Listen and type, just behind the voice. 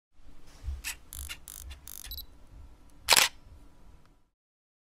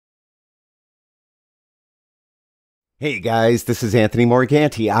Hey guys, this is Anthony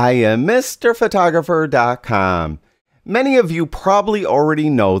Morganti. I am MrPhotographer.com. Many of you probably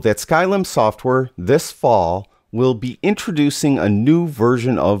already know that Skylum software this fall will be introducing a new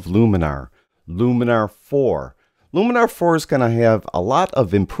version of Luminar, Luminar 4. Luminar 4 is going to have a lot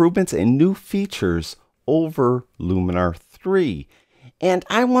of improvements and new features over Luminar 3. And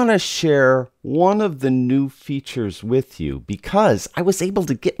I want to share one of the new features with you because I was able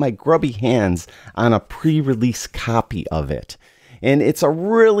to get my grubby hands on a pre-release copy of it. And it's a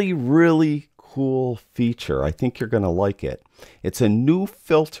really cool feature. I think you're going to like it. It's a new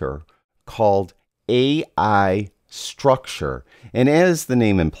filter called AI Structure. And as the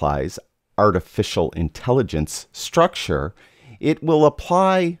name implies, artificial intelligence structure, it will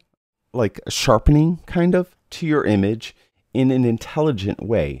apply like a sharpening kind of to your image in an intelligent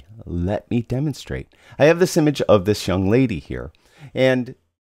way. Let me demonstrate. I have this image of this young lady here, and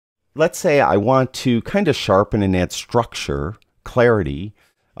let's say I want to kind of sharpen and add structure, clarity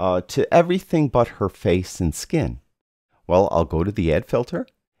to everything but her face and skin. Well, I'll go to the Add filter,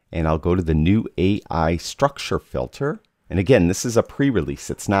 and I'll go to the new AI Structure filter. And again, this is a pre-release.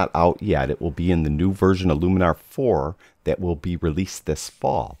 It's not out yet. It will be in the new version of Luminar 4 that will be released this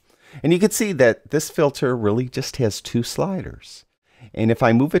fall. And you can see that this filter really just has two sliders. And if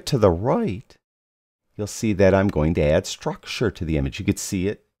I move it to the right, you'll see that I'm going to add structure to the image. You could see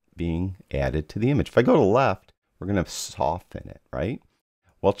it being added to the image. If I go to the left, we're going to soften it, right?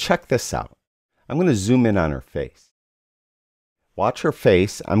 Well, check this out. I'm going to zoom in on her face. Watch her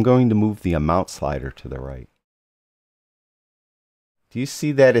face. I'm going to move the amount slider to the right. Do you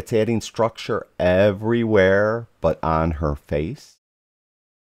see that it's adding structure everywhere but on her face?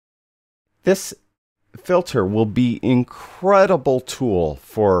 This filter will be an incredible tool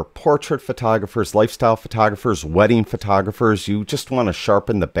for portrait photographers, lifestyle photographers, wedding photographers. You just want to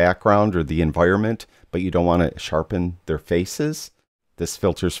sharpen the background or the environment, but you don't want to sharpen their faces. This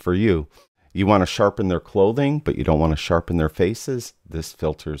filter's for you. You want to sharpen their clothing, but you don't want to sharpen their faces. This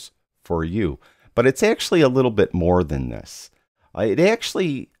filter's for you. But it's actually a little bit more than this. It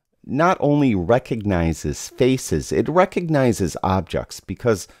actually not only recognizes faces, it recognizes objects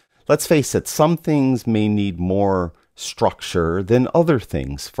because let's face it, some things may need more structure than other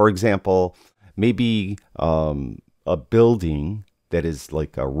things. For example, maybe a building that is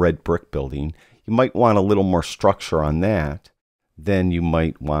like a red brick building, you might want a little more structure on that than you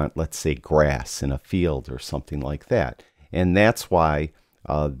might want, let's say, grass in a field or something like that. And that's why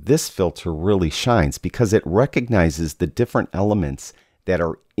this filter really shines, because it recognizes the different elements that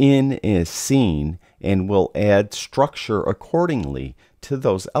are in a scene and will add structure accordingly to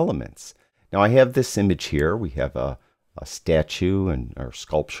those elements. Now I have this image here. We have a statue or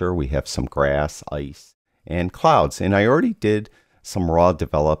sculpture. We have some grass, ice, and clouds. And I already did some raw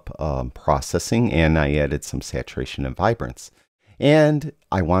develop processing, and I added some saturation and vibrance. And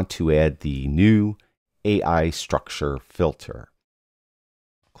I want to add the new AI structure filter.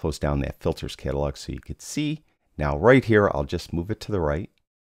 Close down that filters catalog so you could see. Now right here, I'll just move it to the right.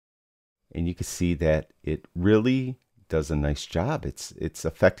 And you can see that it really does a nice job. It's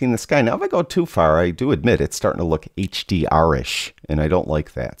affecting the sky. Now if I go too far, I do admit it's starting to look HDR-ish, and I don't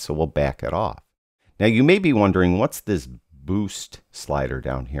like that, so we'll back it off. Now you may be wondering, what's this boost slider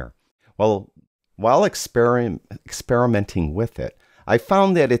down here? Well, while experimenting with it, I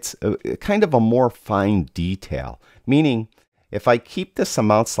found that it's kind of a more fine detail, meaning if I keep this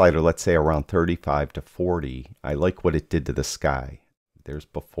amount slider, let's say around 35 to 40, I like what it did to the sky. There's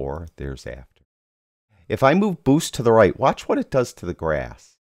before, there's after. If I move boost to the right, watch what it does to the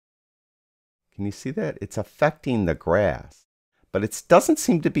grass. Can you see that? It's affecting the grass, but it doesn't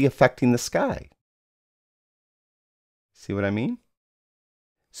seem to be affecting the sky. See what I mean?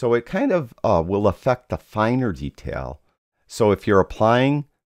 So it kind of will affect the finer detail. So if you're applying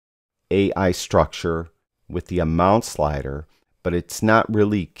AI structure with the amount slider, but it's not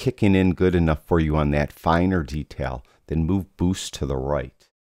really kicking in good enough for you on that finer detail, then move boost to the right.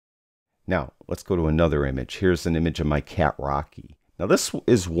 Now, let's go to another image. Here's an image of my cat, Rocky. Now, this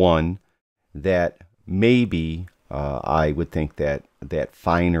is one that maybe I would think that that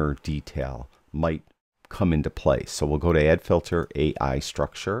finer detail might come into play. So we'll go to Add Filter, AI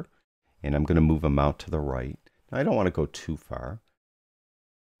Structure, and I'm going to move amount to the right. Now, I don't want to go too far.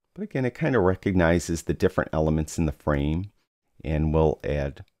 But again, it kind of recognizes the different elements in the frame, and we'll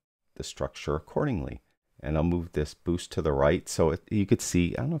add the structure accordingly. And I'll move this boost to the right so you could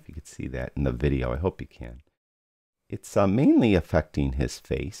see, I don't know if you could see that in the video, I hope you can. It's mainly affecting his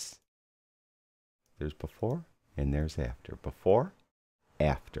face. There's before and there's after. Before,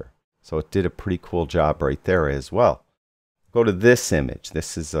 after. So it did a pretty cool job right there as well. Go to this image.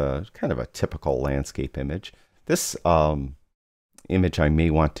 This is a kind of a typical landscape image. this image, I may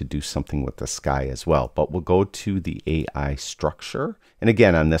want to do something with the sky as well, but we'll go to the AI structure. And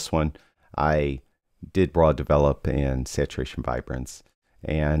again, on this one, I did raw develop and saturation vibrance.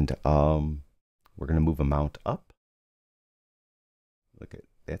 And we're going to move amount up. Look at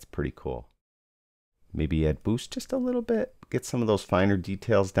that's pretty cool. Maybe add boost just a little bit, get some of those finer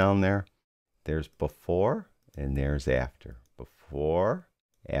details down there. There's before and there's after. Before,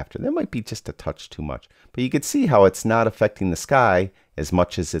 after. That might be just a touch too much, but you can see how it's not affecting the sky as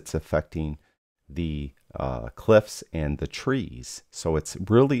much as it's affecting the cliffs and the trees. So it's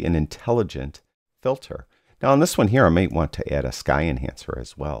really an intelligent filter. Now on this one here, I might want to add a sky enhancer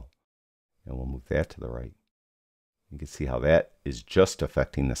as well. And we'll move that to the right. You can see how that is just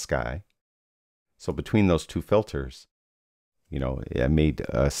affecting the sky. So between those two filters, you know, I made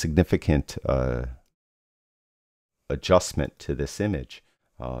a significant adjustment to this image.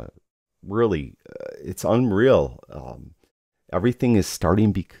 Really, it's unreal. Everything is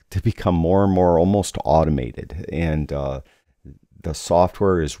starting to become more and more almost automated, and the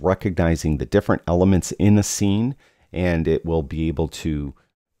software is recognizing the different elements in a scene, and it will be able to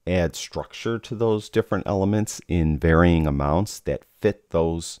add structure to those different elements in varying amounts that fit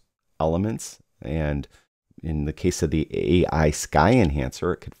those elements. And in the case of the AI sky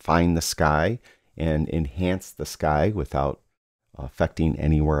enhancer, it could find the sky and enhance the sky without affecting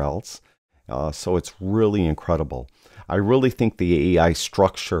anywhere else. So it's really incredible. I really think the AI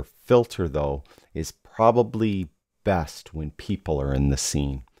structure filter, though, is probably best when people are in the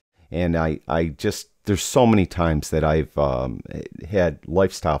scene. And I just, there's so many times that I've had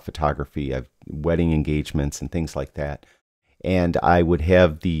lifestyle photography, I've wedding engagements and things like that. And I would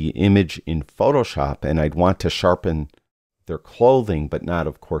have the image in Photoshop, and I'd want to sharpen their clothing, but not,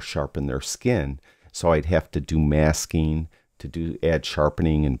 of course, sharpen their skin. So I'd have to do masking, to add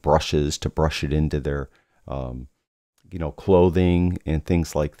sharpening and brushes to brush it into their, you know, clothing and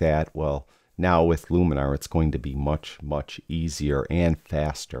things like that. Well, now with Luminar, it's going to be much, much easier and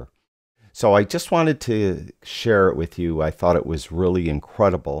faster. So I just wanted to share it with you. I thought it was really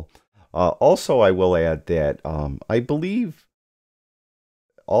incredible. Also, I will add that I believe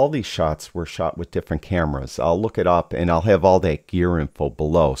all these shots were shot with different cameras. I'll look it up and I'll have all that gear info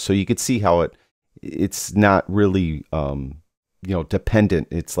below, so you could see how it's not really you know, dependent.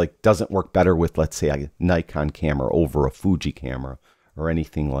 It's like doesn't work better with, let's say, a Nikon camera over a Fuji camera or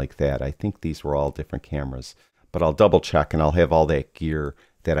anything like that. I think these were all different cameras, but I'll double check and I'll have all that gear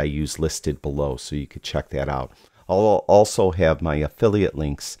that I use listed below, so you could check that out. I'll also have my affiliate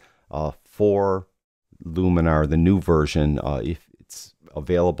links for Luminar, the new version. If it's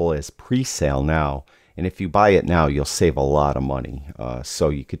available as pre-sale now, and if you buy it now, you'll save a lot of money. So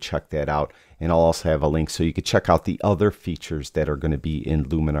you could check that out. And I'll also have a link so you could check out the other features that are going to be in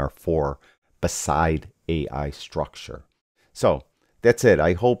Luminar 4 beside AI structure. So that's it.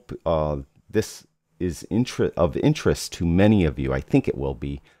 I hope this is of interest to many of you. I think it will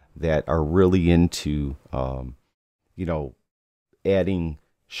be, that are really into, you know, adding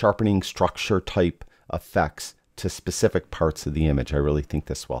sharpening structure type effects to specific parts of the image. I really think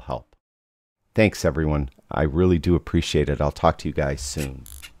this will help. Thanks, everyone. I really do appreciate it. I'll talk to you guys soon.